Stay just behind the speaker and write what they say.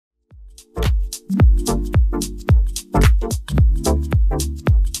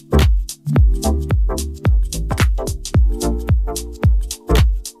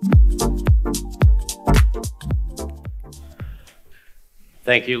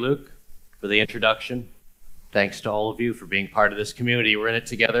Thank you, Luke, for the introduction. Thanks to all of you for being part of this community. We're in it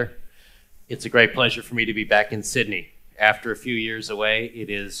together. It's a great pleasure for me to be back in Sydney. After a few years away, it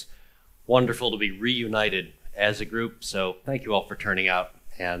is wonderful to be reunited as a group. So thank you all for turning out,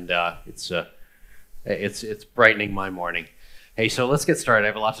 and it's brightening my morning. Hey, so let's get started. I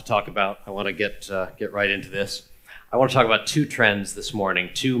have a lot to talk about. I want to get right into this. I want to talk about two trends this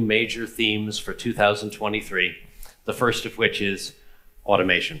morning, two major themes for 2023. The first of which is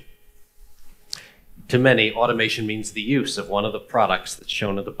automation. To many, automation means the use of one of the products that's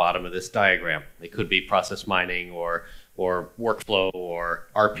shown at the bottom of this diagram. They could be process mining or workflow or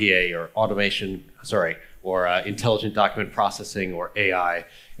RPA or or intelligent document processing or AI.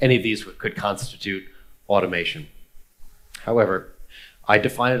 Any of these could constitute automation. However, I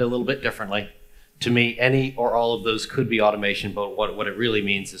define it a little bit differently. To me, any or all of those could be automation, but what it really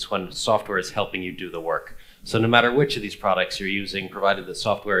means is when software is helping you do the work. So no matter which of these products you're using, provided the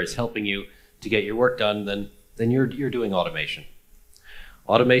software is helping you to get your work done, then you're doing automation.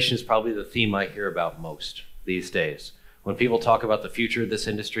 Automation is probably the theme I hear about most these days. When people talk about the future of this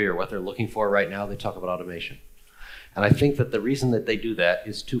industry or what they're looking for right now, they talk about automation. And I think that the reason that they do that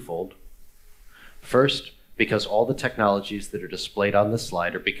is twofold. First, because all the technologies that are displayed on this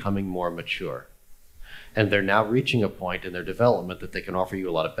slide are becoming more mature. And they're now reaching a point in their development that they can offer you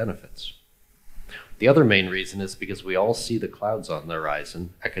a lot of benefits. The other main reason is because we all see the clouds on the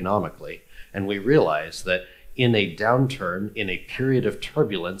horizon economically, and we realize that in a downturn, in a period of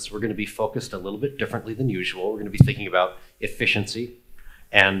turbulence, we're going to be focused a little bit differently than usual. We're going to be thinking about efficiency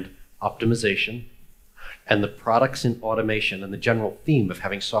and optimization, and the products in automation and the general theme of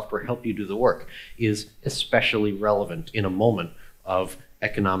having software help you do the work is especially relevant in a moment of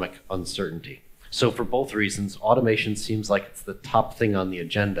economic uncertainty. So for both reasons, automation seems like it's the top thing on the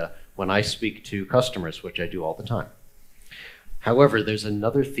agenda when I speak to customers, which I do all the time. However, there's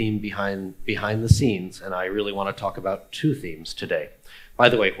another theme behind the scenes, and I really want to talk about two themes today. By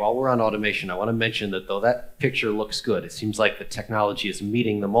the way, while we're on automation, I want to mention that though that picture looks good, it seems like the technology is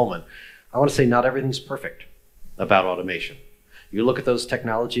meeting the moment, I want to say not everything's perfect about automation. You look at those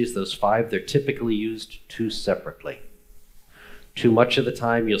technologies, those five, they're typically used too separately. Too much of the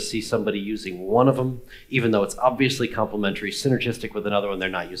time, you'll see somebody using one of them, even though it's obviously complementary, synergistic with another one, they're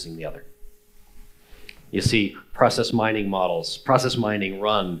not using the other. You see process mining models, process mining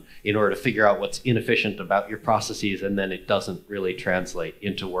run in order to figure out what's inefficient about your processes, and then it doesn't really translate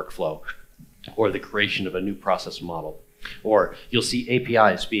into workflow or the creation of a new process model. Or you'll see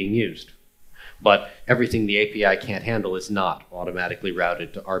APIs being used, but everything the API can't handle is not automatically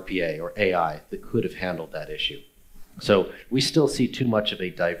routed to RPA or AI that could have handled that issue. So we still see too much of a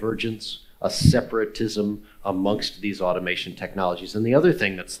divergence, a separatism amongst these automation technologies. And the other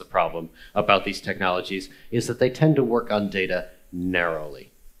thing that's the problem about these technologies is that they tend to work on data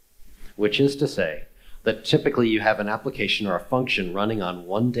narrowly, which is to say that typically you have an application or a function running on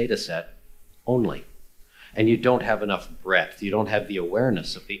one data set only, and you don't have enough breadth. You don't have the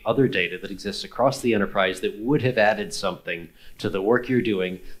awareness of the other data that exists across the enterprise that would have added something to the work you're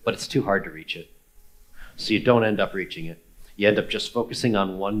doing, but it's too hard to reach it. So you don't end up reaching it. You end up just focusing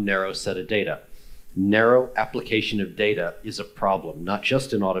on one narrow set of data. Narrow application of data is a problem, not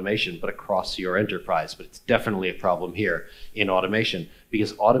just in automation, but across your enterprise. But it's definitely a problem here in automation,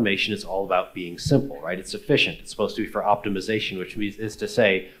 because automation is all about being simple, right? It's efficient. It's supposed to be for optimization, which is to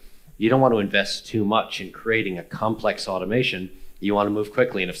say, you don't want to invest too much in creating a complex automation. You want to move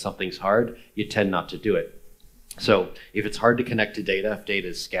quickly, and if something's hard, you tend not to do it. So if it's hard to connect to data, if data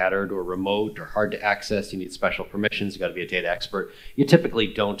is scattered or remote or hard to access, you need special permissions, you got to be a data expert, you typically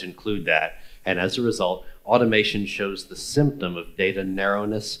don't include that. And as a result, automation shows the symptom of data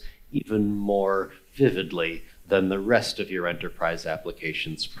narrowness even more vividly than the rest of your enterprise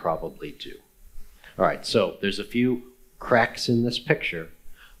applications probably do. All right, so there's a few cracks in this picture,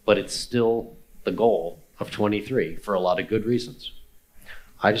 but it's still the goal of 23 for a lot of good reasons.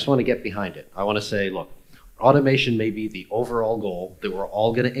 I just want to get behind it. I want to say, look, automation may be the overall goal that we're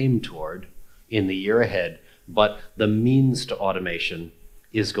all going to aim toward in the year ahead, but the means to automation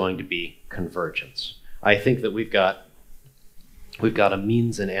is going to be convergence. I think that we've got a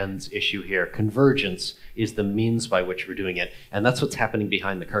means and ends issue here. Convergence is the means by which we're doing it, and that's what's happening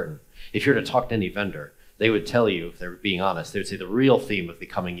behind the curtain. If you're to talk to any vendor, they would tell you, if they're being honest, they would say the real theme of the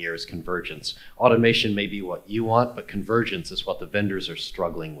coming year is convergence. Automation may be what you want, but convergence is what the vendors are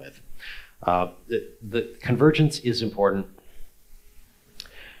struggling with. The convergence is important.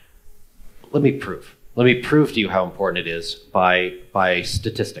 Let me prove. Let me prove to you how important it is by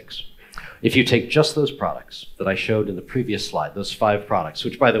statistics. If you take just those products that I showed in the previous slide, those 5 products,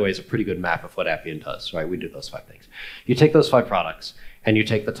 which by the way is a pretty good map of what Appian does, right? We do those 5 things. You take those 5 products and you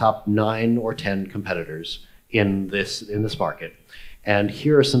take the top 9 or 10 competitors in this market, and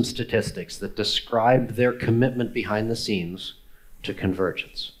here are some statistics that describe their commitment behind the scenes to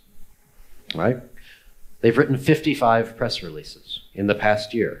convergence, right? They've written 55 press releases in the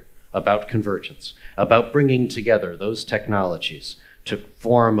past year about convergence, about bringing together those technologies to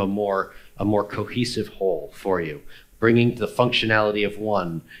form a more cohesive whole for you, bringing the functionality of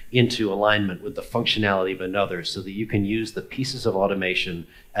one into alignment with the functionality of another so that you can use the pieces of automation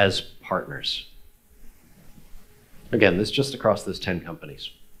as partners. Again, this is just across those 10 companies.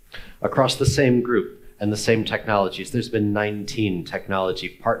 Across the same group and the same technologies, there's been 19 technology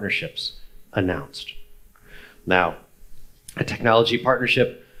partnerships announced. Now, a technology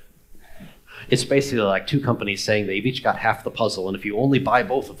partnership, it's basically like 2 companies saying they've each got half the puzzle, and if you only buy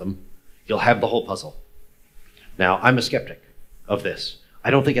both of them, you'll have the whole puzzle. Now, I'm a skeptic of this. I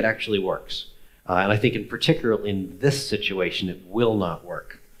don't think it actually works. And I think in particular in this situation, it will not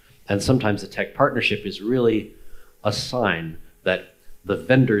work. And sometimes a tech partnership is really a sign that the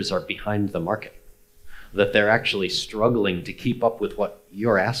vendors are behind the market, that they're actually struggling to keep up with what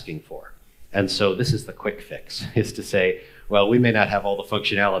you're asking for. And so this is the quick fix, is to say, well, we may not have all the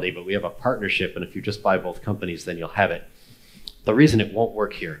functionality, but we have a partnership, and if you just buy both companies, then you'll have it. The reason it won't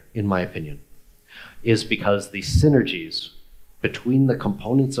work here, in my opinion, is because the synergies between the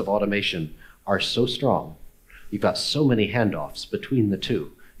components of automation are so strong. You've got so many handoffs between the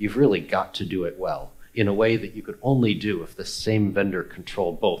two. You've really got to do it well in a way that you could only do if the same vendor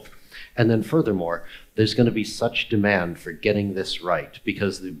controlled both. And then furthermore, there's going to be such demand for getting this right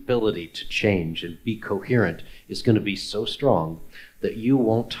because the ability to change and be coherent is going to be so strong that you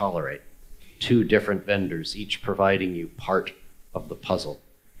won't tolerate 2 different vendors, each providing you part of the puzzle.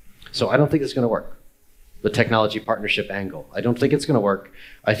 So I don't think it's going to work. The technology partnership angle, I don't think it's going to work.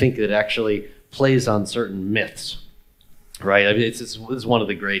 I think it actually plays on certain myths, right? I mean, it's one of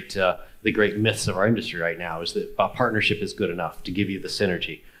the great myths of our industry right now is that a partnership is good enough to give you the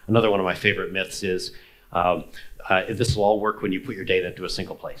synergy. Another one of my favorite myths is this will all work when you put your data into a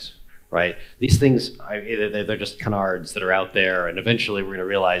single place, right? These things, they're just canards that are out there, and eventually we're going to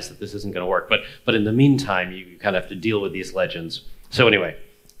realize that this isn't going to work. But in the meantime, you kind of have to deal with these legends. So anyway,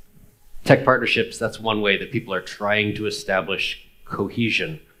 tech partnerships, that's one way that people are trying to establish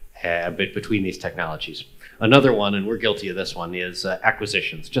cohesion between these technologies. Another one, and we're guilty of this one, is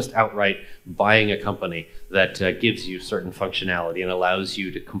acquisitions, just outright buying a company that gives you certain functionality and allows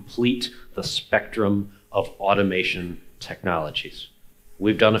you to complete the spectrum of automation technologies.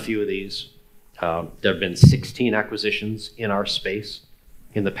 We've done a few of these. There have been 16 acquisitions in our space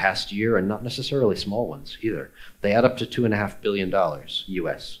in the past year, and not necessarily small ones either. They add up to $2.5 billion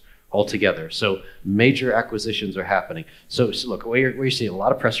US altogether. So major acquisitions are happening. So look, where you're seeing a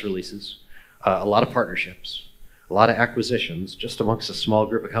lot of press releases, a lot of partnerships, a lot of acquisitions just amongst a small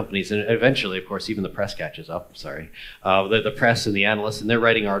group of companies. And eventually, of course, even the press catches up, the press and the analysts, and they're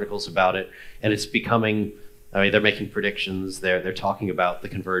writing articles about it. And it's becoming, I mean, they're making predictions. They're talking about the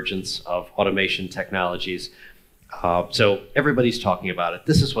convergence of automation technologies. So everybody's talking about it.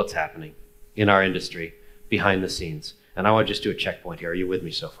 This is what's happening in our industry behind the scenes. And I want to just do a checkpoint here. Are you with me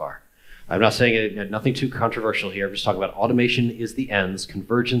so far? I'm not saying it, nothing too controversial here. I'm just talking about automation is the ends,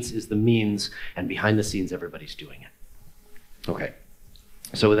 convergence is the means, and behind the scenes, everybody's doing it. Okay,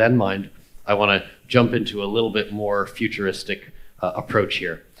 so with that in mind, I want to jump into a little bit more futuristic approach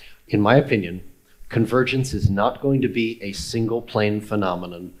here. In my opinion, convergence is not going to be a single plane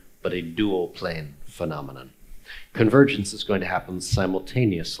phenomenon, but a dual plane phenomenon. Convergence is going to happen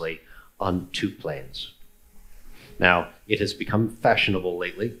simultaneously on 2 planes. Now, it has become fashionable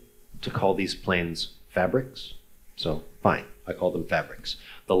lately to call these planes fabrics. So fine, I call them fabrics.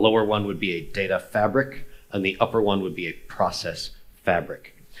 The lower one would be a data fabric, and the upper one would be a process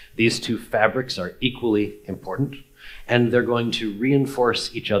fabric. These 2 fabrics are equally important, and they're going to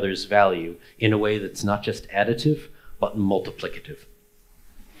reinforce each other's value in a way that's not just additive, but multiplicative.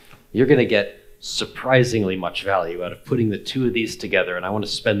 You're going to get surprisingly much value out of putting the 2 of these together, and I want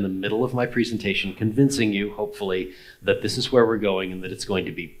to spend the middle of my presentation convincing you, hopefully, that this is where we're going and that it's going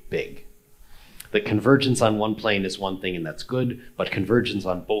to be big. That convergence on one plane is one thing, and that's good, but convergence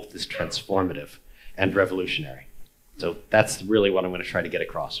on both is transformative and revolutionary. So that's really what I'm going to try to get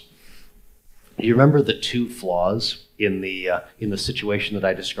across. You remember the 2 flaws in the situation that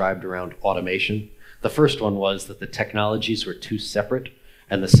I described around automation? The first one was that the technologies were too separate,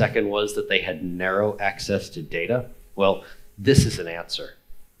 and the second was that they had narrow access to data. Well, this is an answer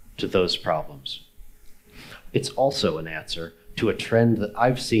to those problems. It's also an answer to a trend that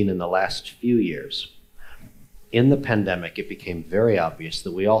I've seen in the last few years. In the pandemic, it became very obvious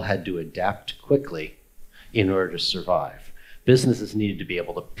that we all had to adapt quickly in order to survive. Businesses needed to be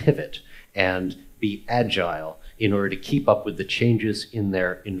able to pivot and be agile in order to keep up with the changes in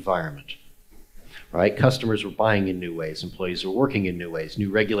their environment. Right? Customers were buying in new ways, employees were working in new ways,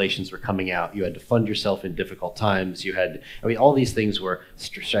 new regulations were coming out, you had to fund yourself in difficult times, all these things were,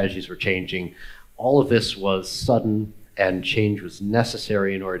 strategies were changing. All of this was sudden, and change was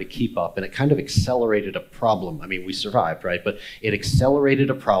necessary in order to keep up, and it kind of accelerated a problem. I mean, we survived, right? But it accelerated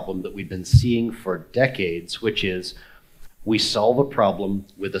a problem that we've been seeing for decades, which is we solve a problem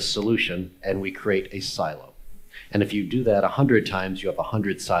with a solution and we create a silo. And if you do that 100 times, you have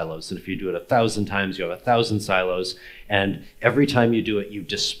 100 silos. And if you do it 1,000 times, you have 1,000 silos. And every time you do it, you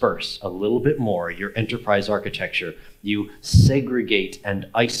disperse a little bit more your enterprise architecture. You segregate and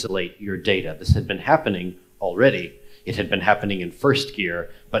isolate your data. This had been happening already. It had been happening in first gear,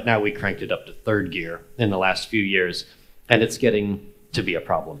 but now we cranked it up to third gear in the last few years. And it's getting to be a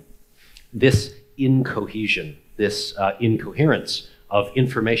problem. This incohesion, this incoherence of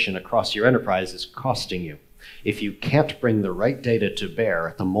information across your enterprise is costing you. If you can't bring the right data to bear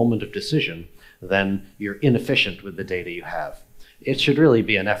at the moment of decision, then you're inefficient with the data you have. It should really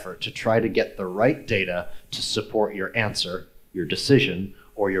be an effort to try to get the right data to support your answer, your decision,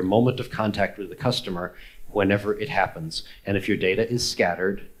 or your moment of contact with the customer whenever it happens. And if your data is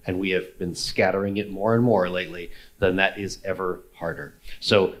scattered, and we have been scattering it more and more lately, then that is ever harder.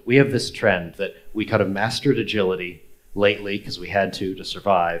 So we have this trend that we kind of mastered agility lately because we had to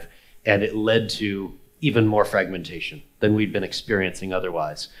survive, and it led to even more fragmentation than we'd been experiencing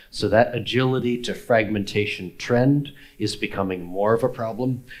otherwise. So that agility to fragmentation trend is becoming more of a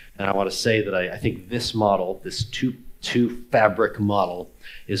problem. And I want to say that I think this model, this two fabric model,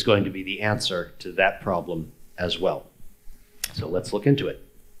 is going to be the answer to that problem as well. So let's look into it.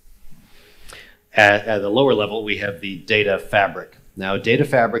 At the lower level, we have the data fabric. Now, data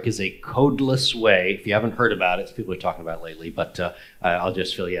fabric is a codeless way, if you haven't heard about it, people are talking about it lately, but I'll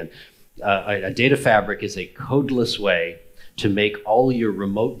just fill you in. A data fabric is a codeless way to make all your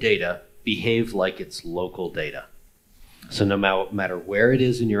remote data behave like it's local data. So no matter where it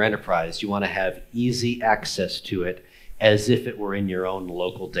is in your enterprise, you want to have easy access to it as if it were in your own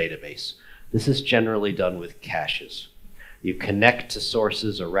local database. This is generally done with caches. You connect to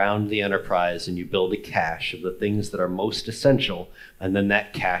sources around the enterprise and you build a cache of the things that are most essential, and then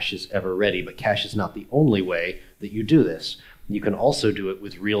that cache is ever ready. But cache is not the only way that you do this. You can also do it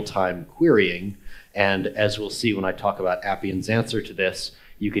with real-time querying, and as we'll see when I talk about Appian's answer to this,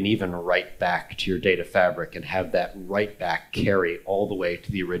 you can even write back to your data fabric and have that write back carry all the way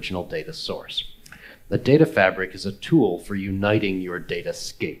to the original data source. The data fabric is a tool for uniting your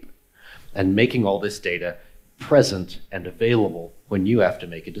datascape and making all this data present and available when you have to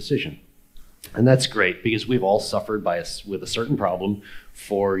make a decision. And that's great because we've all suffered with a certain problem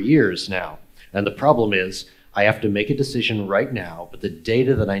for years now. And the problem is, I have to make a decision right now, but the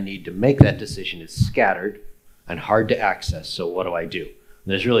data that I need to make that decision is scattered and hard to access, so what do? And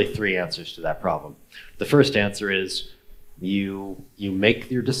there's really three answers to that problem. The first answer is you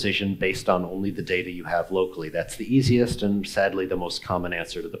make your decision based on only the data you have locally. That's the easiest and sadly the most common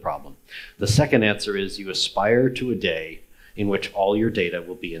answer to the problem. The second answer is you aspire to a day in which all your data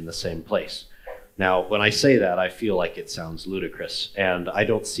will be in the same place. Now, when I say that, I feel like it sounds ludicrous, and I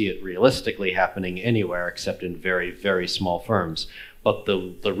don't see it realistically happening anywhere except in very, very small firms. But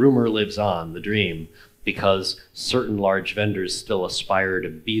the rumor lives on, the dream, because certain large vendors still aspire to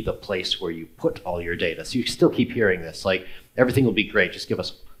be the place where you put all your data. So you still keep hearing this, like, everything will be great, just give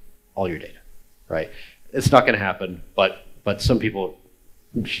us all your data, right? It's not going to happen, but some people,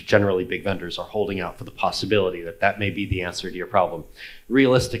 generally big vendors, are holding out for the possibility that that may be the answer to your problem.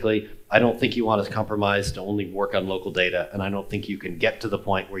 Realistically, I don't think you want to compromise to only work on local data, and I don't think you can get to the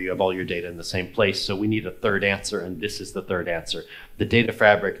point where you have all your data in the same place, so we need a third answer, and this is the third answer. The data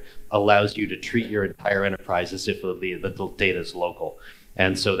fabric allows you to treat your entire enterprise as if the data is local,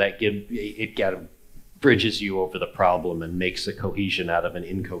 and so that bridges you over the problem and makes a cohesion out of an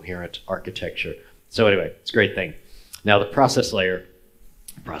incoherent architecture. So anyway, it's a great thing. Now the process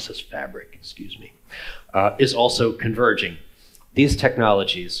fabric, is also converging. These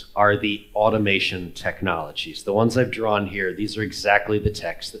technologies are the automation technologies. The ones I've drawn here, these are exactly the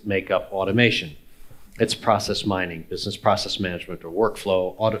techs that make up automation. It's process mining, business process management or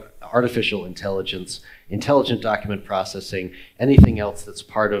workflow, artificial intelligence, intelligent document processing, anything else that's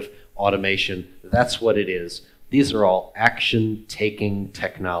part of automation, that's what it is. These are all action-taking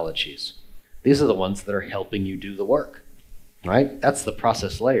technologies. These are the ones that are helping you do the work. right? That's the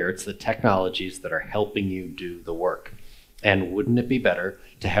process layer. It's the technologies that are helping you do the work. And wouldn't it be better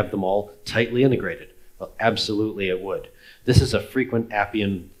to have them all tightly integrated? Well, absolutely it would. This is a frequent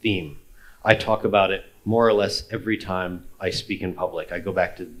Appian theme. I talk about it more or less every time I speak in public. I go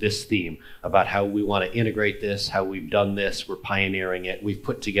back to this theme about how we want to integrate this, how we've done this, we're pioneering it, we've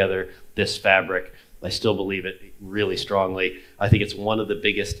put together this fabric. I still believe it really strongly. I think it's one of the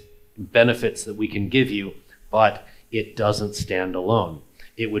biggest benefits that we can give you, but it doesn't stand alone.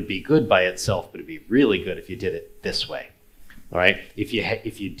 It would be good by itself, but it'd be really good if you did it this way. All right, if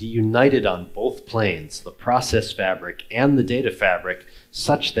you united on both planes, the process fabric and the data fabric,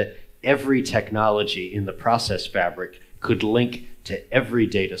 such that every technology in the process fabric could link to every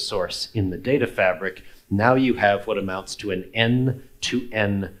data source in the data fabric, now you have what amounts to an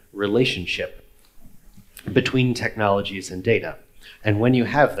end-to-end relationship between technologies and data. And when you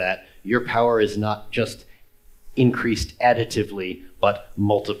have that, your power is not just increased additively, but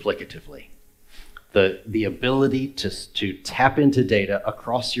multiplicatively. The ability to tap into data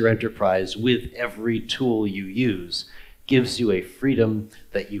across your enterprise with every tool you use gives you a freedom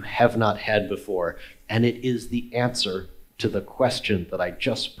that you have not had before. And it is the answer to the question that I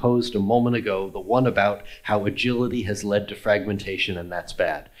just posed a moment ago, the one about how agility has led to fragmentation, and that's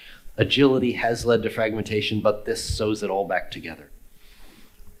bad. Agility has led to fragmentation, but this sews it all back together.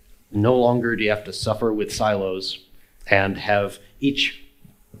 No longer do you have to suffer with silos and have each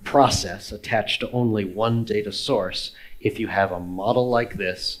process attached to only one data source. If you have a model like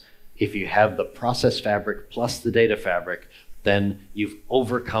this, if you have the process fabric plus the data fabric, then you've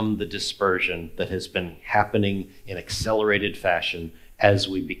overcome the dispersion that has been happening in accelerated fashion as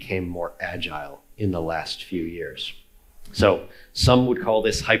we became more agile in the last few years. So some would call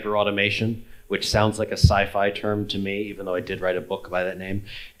this hyperautomation, which sounds like a sci-fi term to me, even though I did write a book by that name.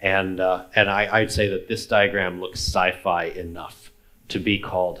 And I'd say that this diagram looks sci-fi enough to be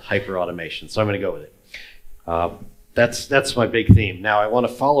called hyperautomation. So I'm going to go with it. That's my big theme. Now I want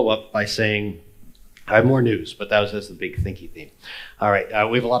to follow up by saying, I have more news, but that's the big thinky theme. All right,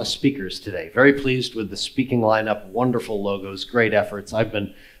 we have a lot of speakers today. Very pleased with the speaking lineup, wonderful logos, great efforts. I've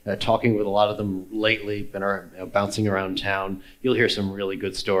been talking with a lot of them lately, been bouncing around town. You'll hear some really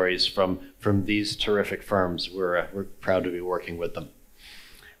good stories from these terrific firms. We're proud to be working with them.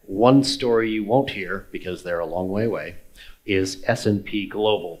 One story you won't hear, because they're a long way away, is S&P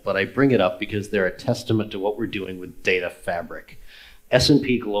Global, but I bring it up because they're a testament to what we're doing with data fabric.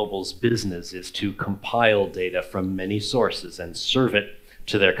 S&P Global's business is to compile data from many sources and serve it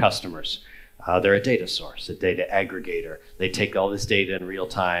to their customers. They're a data source, a data aggregator. They take all this data in real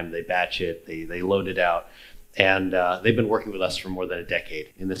time, they batch it, they load it out, and they've been working with us for more than a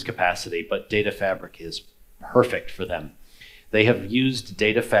decade in this capacity, but data fabric is perfect for them. They have used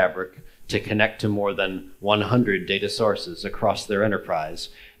data fabric to connect to more than 100 data sources across their enterprise.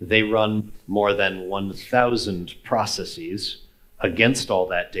 They run more than 1,000 processes against all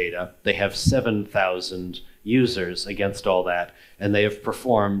that data. They have 7,000 users against all that, and they have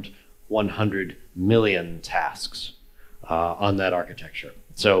performed 100 million tasks on that architecture.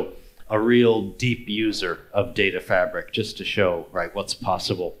 So a real deep user of data fabric, just to show what's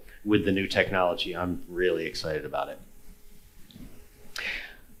possible with the new technology. I'm really excited about it.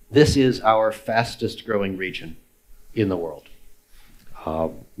 This is our fastest growing region in the world.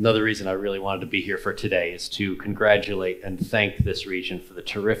 Another reason I really wanted to be here for today is to congratulate and thank this region for the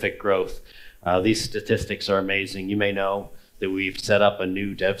terrific growth. These statistics are amazing. You may know that we've set up a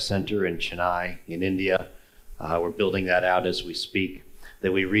new dev center in Chennai in India. We're building that out as we speak.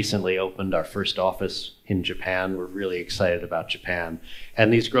 That we recently opened our first office in Japan. We're really excited about Japan.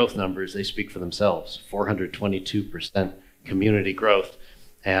 And these growth numbers, they speak for themselves. 422% community growth,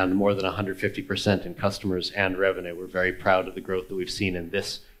 and more than 150% in customers and revenue. We're very proud of the growth that we've seen in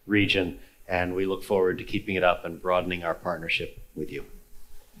this region, and we look forward to keeping it up and broadening our partnership with you.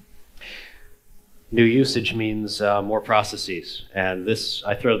 New usage means more processes, and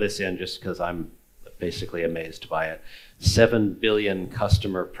I throw this in just because I'm basically amazed by it. 7 billion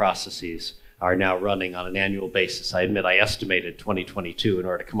customer processes are now running on an annual basis. I admit I estimated 2022 in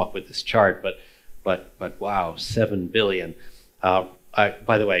order to come up with this chart, but wow, 7 billion.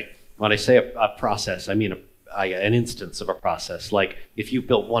 By the way, when I say a process, I mean an instance of a process. Like if you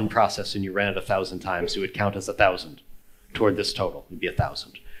built one process and you ran it 1,000 times, it would count as 1,000 toward this total. It'd be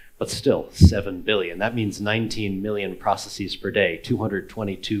 1,000. But still, 7 billion. That means 19 million processes per day,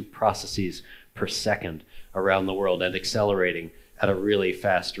 222 processes per second around the world, and accelerating at a really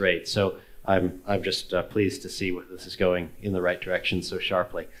fast rate. So I'm just pleased to see what this is going in the right direction so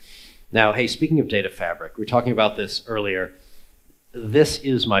sharply. Now, hey, speaking of data fabric, we were talking about this earlier. This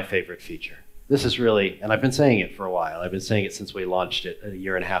is my favorite feature. This is really, and I've been saying it for a while, I've been saying it since we launched it a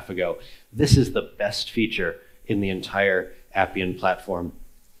year and a half ago, this is the best feature in the entire Appian platform.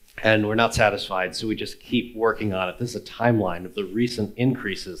 And we're not satisfied, so we just keep working on it. This is a timeline of the recent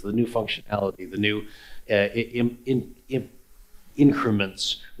increases, the new functionality, the new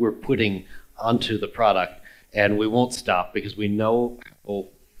increments we're putting onto the product. And we won't stop because we know how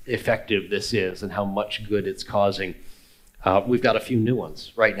effective this is and how much good it's causing. We've got a few new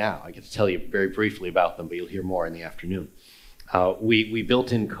ones right now. I get to tell you very briefly about them, but you'll hear more in the afternoon. We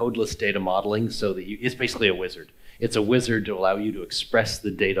built in codeless data modeling so that it's basically a wizard. It's a wizard to allow you to express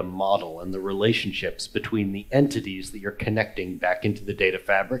the data model and the relationships between the entities that you're connecting back into the data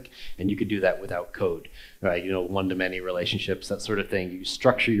fabric. And you could do that without code, right? You know, one-to-many relationships, that sort of thing. You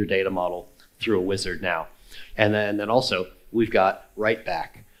structure your data model through a wizard now. And then also, we've got write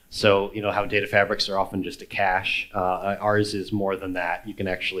back. So, you know how data fabrics are often just a cache. Ours is more than that. You can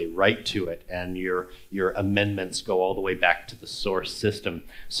actually write to it, and your amendments go all the way back to the source system.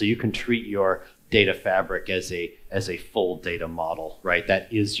 So you can treat your data fabric as a full data model, right? That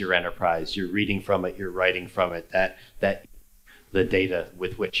is your enterprise. You're reading from it, you're writing from it. That the data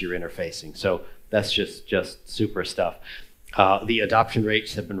with which you're interfacing. So that's just super stuff. The adoption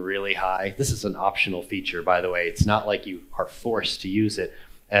rates have been really high. This is an optional feature, by the way. It's not like you are forced to use it.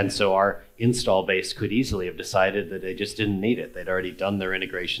 And so our install base could easily have decided that they just didn't need it. They'd already done their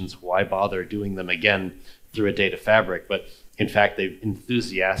integrations. Why bother doing them again through a data fabric? But in fact, they've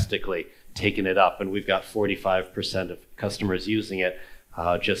enthusiastically taken it up, and we've got 45% of customers using it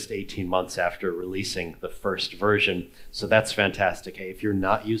just 18 months after releasing the first version. So that's fantastic. Hey, if you're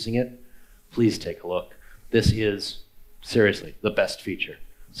not using it, please take a look. This is seriously the best feature.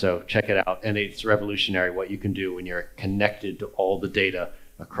 So check it out. And it's revolutionary what you can do when you're connected to all the data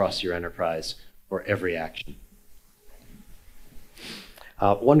across your enterprise for every action.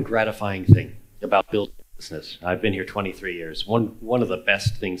 One gratifying thing about building a business, I've been here 23 years. One of the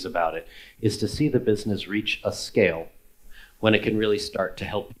best things about it is to see the business reach a scale when it can really start to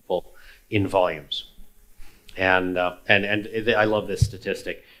help people in volumes. And I love this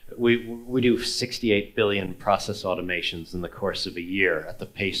statistic. We do 68 billion process automations in the course of a year at the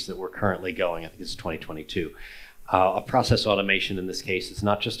pace that we're currently going. I think it's 2022. A process automation in this case is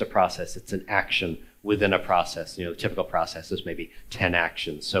not just a process, it's an action within a process. You know, the typical process is maybe 10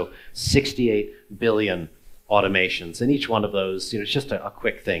 actions. So 68 billion automations, and each one of those, you know, it's just a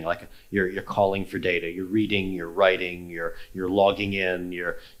quick thing, like you're calling for data, you're reading, you're writing, you're logging in,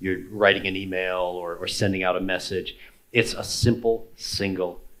 you're writing an email or sending out a message. It's a simple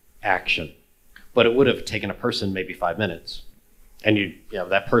single action, but it would have taken a person maybe 5 minutes, and you know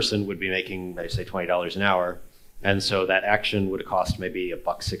that person would be making, they say, $20 an hour. And so that action would have cost maybe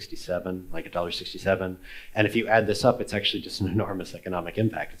 $1.67, like $1.67. And if you add this up, it's actually just an enormous economic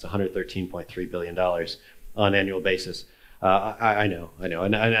impact. It's $113.3 billion on an annual basis. I know.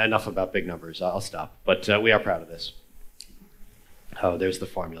 And enough about big numbers. I'll stop. But we are proud of this. Oh, there's the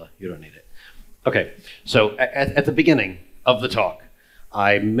formula. You don't need it. Okay, so at the beginning of the talk,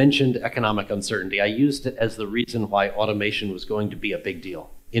 I mentioned economic uncertainty. I used it as the reason why automation was going to be a big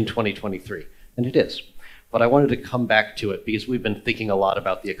deal in 2023, and it is. But I wanted to come back to it because we've been thinking a lot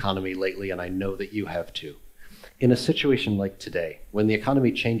about the economy lately, and I know that you have too. In a situation like today, when the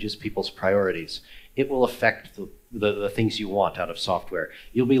economy changes people's priorities, it will affect the things you want out of software.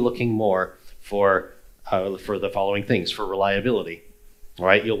 You'll be looking more for the following things: for reliability,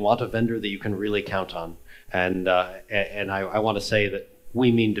 right? You'll want a vendor that you can really count on, and I want to say that we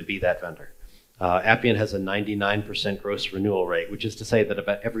mean to be that vendor. Appian has a 99% gross renewal rate, which is to say that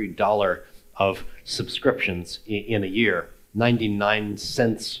about every dollar of subscriptions in a year, 99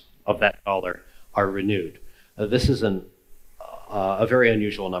 cents of that dollar are renewed. This is a very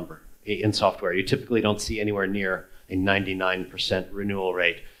unusual number in software. You typically don't see anywhere near a 99% renewal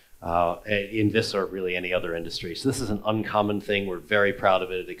rate in this or really any other industry. So this is an uncommon thing. We're very proud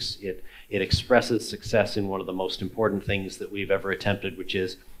of it. It expresses success in one of the most important things that we've ever attempted, which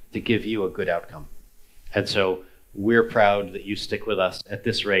is to give you a good outcome. And so we're proud that you stick with us at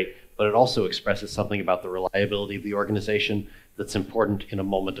this rate, but it also expresses something about the reliability of the organization that's important in a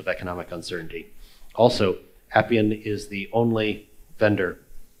moment of economic uncertainty. Also, Appian is the only vendor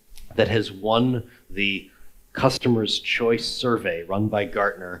that has won the Customer's Choice Survey run by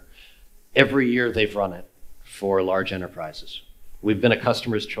Gartner every year they've run it for large enterprises. We've been a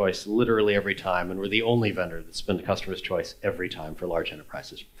customer's choice literally every time, and we're the only vendor that's been a customer's choice every time for large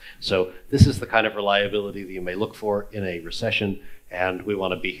enterprises. So this is the kind of reliability that you may look for in a recession, and we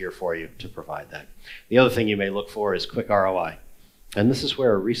want to be here for you to provide that. The other thing you may look for is quick ROI. And this is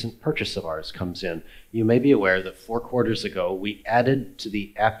where a recent purchase of ours comes in. You may be aware that 4 quarters ago, we added to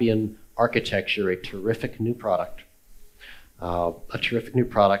the Appian architecture a terrific new product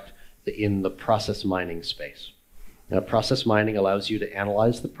in the process mining space. Now, process mining allows you to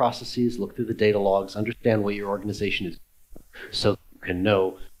analyze the processes, look through the data logs, understand what your organization is, so you can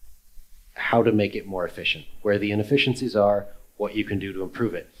know how to make it more efficient, where the inefficiencies are, what you can do to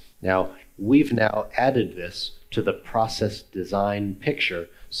improve it. Now, we've now added this to the process design picture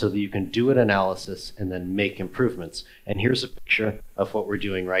so that you can do an analysis and then make improvements. And here's a picture of what we're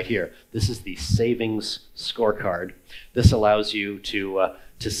doing right here. This is the savings scorecard. This allows you to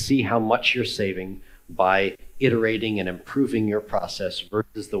see how much you're saving by iterating and improving your process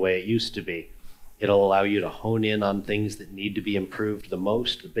versus the way it used to be. It'll allow you to hone in on things that need to be improved the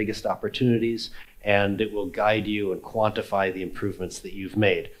most, the biggest opportunities, and it will guide you and quantify the improvements that you've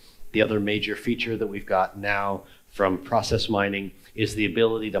made. The other major feature that we've got now from process mining is the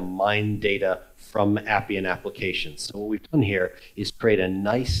ability to mine data from Appian applications. So what we've done here is create a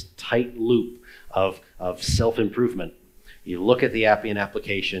nice tight loop of self-improvement. You look at the Appian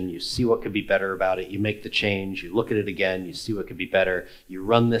application, you see what could be better about it, you make the change, you look at it again, you see what could be better, you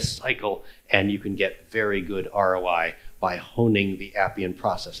run this cycle, and you can get very good ROI by honing the Appian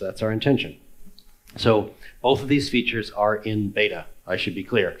process. That's our intention. So both of these features are in beta, I should be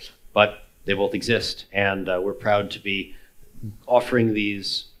clear, but they both exist, and we're proud to be offering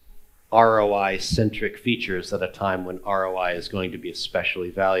these ROI-centric features at a time when ROI is going to be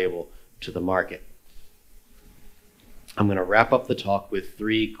especially valuable to the market. I'm going to wrap up the talk with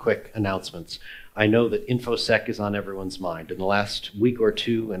 3 quick announcements. I know that InfoSec is on everyone's mind. In the last week or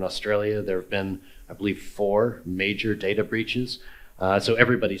 2 in Australia, there have been, I believe, 4 major data breaches. So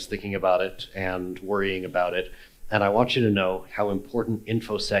everybody's thinking about it and worrying about it. And I want you to know how important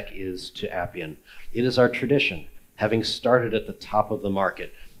InfoSec is to Appian. It is our tradition, having started at the top of the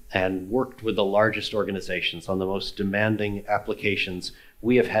market and worked with the largest organizations on the most demanding applications.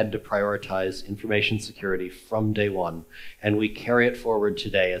 We have had to prioritize information security from day one, and we carry it forward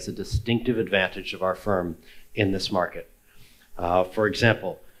today as a distinctive advantage of our firm in this market. For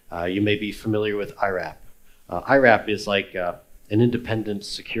example, you may be familiar with IRAP. IRAP is like an independent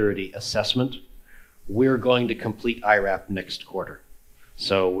security assessment. We're going to complete IRAP next quarter.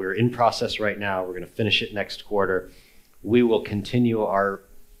 So we're in process right now. We're going to finish it next quarter. We will continue our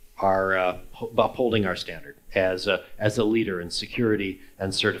upholding our standard as a leader in security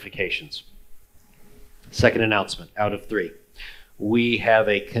and certifications. Second announcement out of 3. We have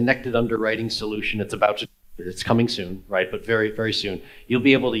a connected underwriting solution. It's coming soon, right? But very, very soon. You'll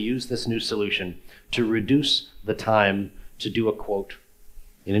be able to use this new solution to reduce the time to do a quote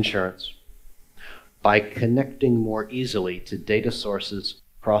in insurance by connecting more easily to data sources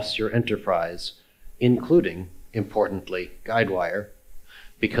across your enterprise, including, importantly, Guidewire,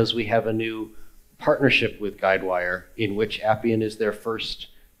 because we have a new partnership with Guidewire in which Appian is their first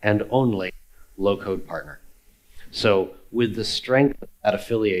and only low-code partner. So with the strength of that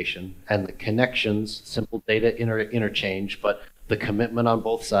affiliation and the connections, simple data interchange, but the commitment on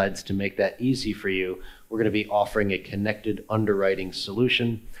both sides to make that easy for you, we're going to be offering a connected underwriting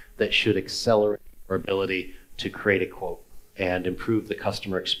solution that should accelerate our ability to create a quote and improve the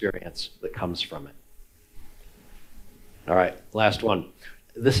customer experience that comes from it. All right, last one.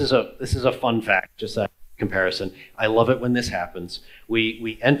 This is a fun fact, just a comparison. I love it when this happens.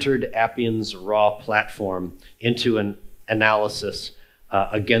 We entered Appian's raw platform into an analysis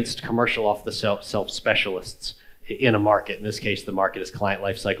against commercial off-the-shelf specialists in a market. In this case, the market is Client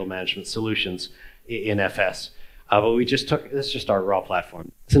Lifecycle Management Solutions in FS. But we just took, this is just our raw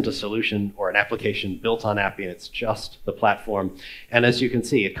platform. It isn't a solution or an application built on Appian, it's just the platform. And as you can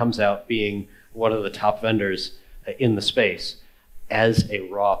see, it comes out being one of the top vendors in the space as a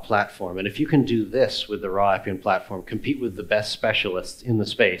raw platform. And if you can do this with the raw Appian platform, compete with the best specialists in the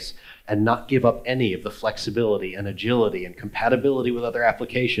space and not give up any of the flexibility and agility and compatibility with other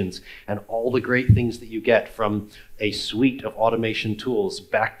applications and all the great things that you get from a suite of automation tools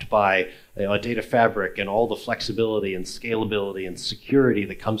backed by a data fabric and all the flexibility and scalability and security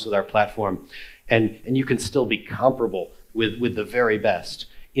that comes with our platform, and you can still be comparable with the very best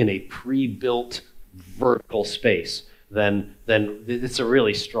in a pre-built vertical space, then it's a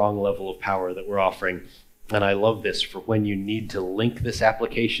really strong level of power that we're offering. And I love this for when you need to link this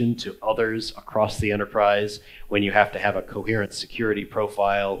application to others across the enterprise, when you have to have a coherent security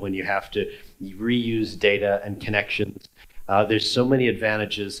profile, when you have to reuse data and connections. There's so many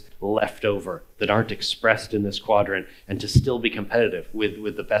advantages left over that aren't expressed in this quadrant, and to still be competitive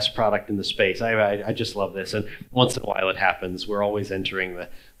with the best product in the space. I just love this. And once in a while it happens. We're always entering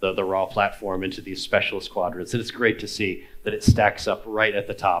the raw platform into these specialist quadrants. And it's great to see that it stacks up right at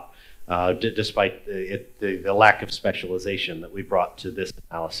the top, despite the lack of specialization that we brought to this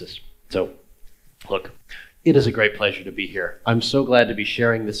analysis. So, look, it is a great pleasure to be here. I'm so glad to be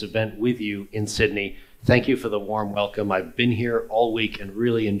sharing this event with you in Sydney. Thank you for the warm welcome. I've been here all week and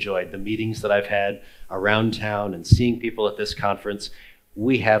really enjoyed the meetings that I've had around town and seeing people at this conference.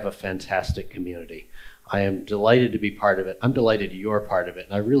 We have a fantastic community. I am delighted to be part of it. I'm delighted you're part of it.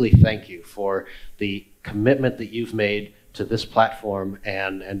 And I really thank you for the commitment that you've made to this platform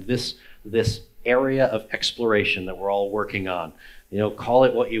and this area of exploration that we're all working on. You know, call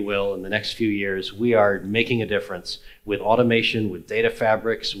it what you will, in the next few years, we are making a difference with automation, with data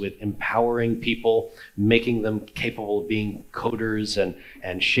fabrics, with empowering people, making them capable of being coders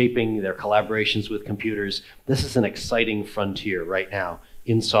and shaping their collaborations with computers. This is an exciting frontier right now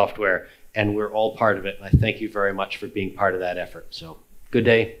in software, and we're all part of it. And I thank you very much for being part of that effort. So, good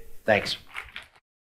day. Thanks.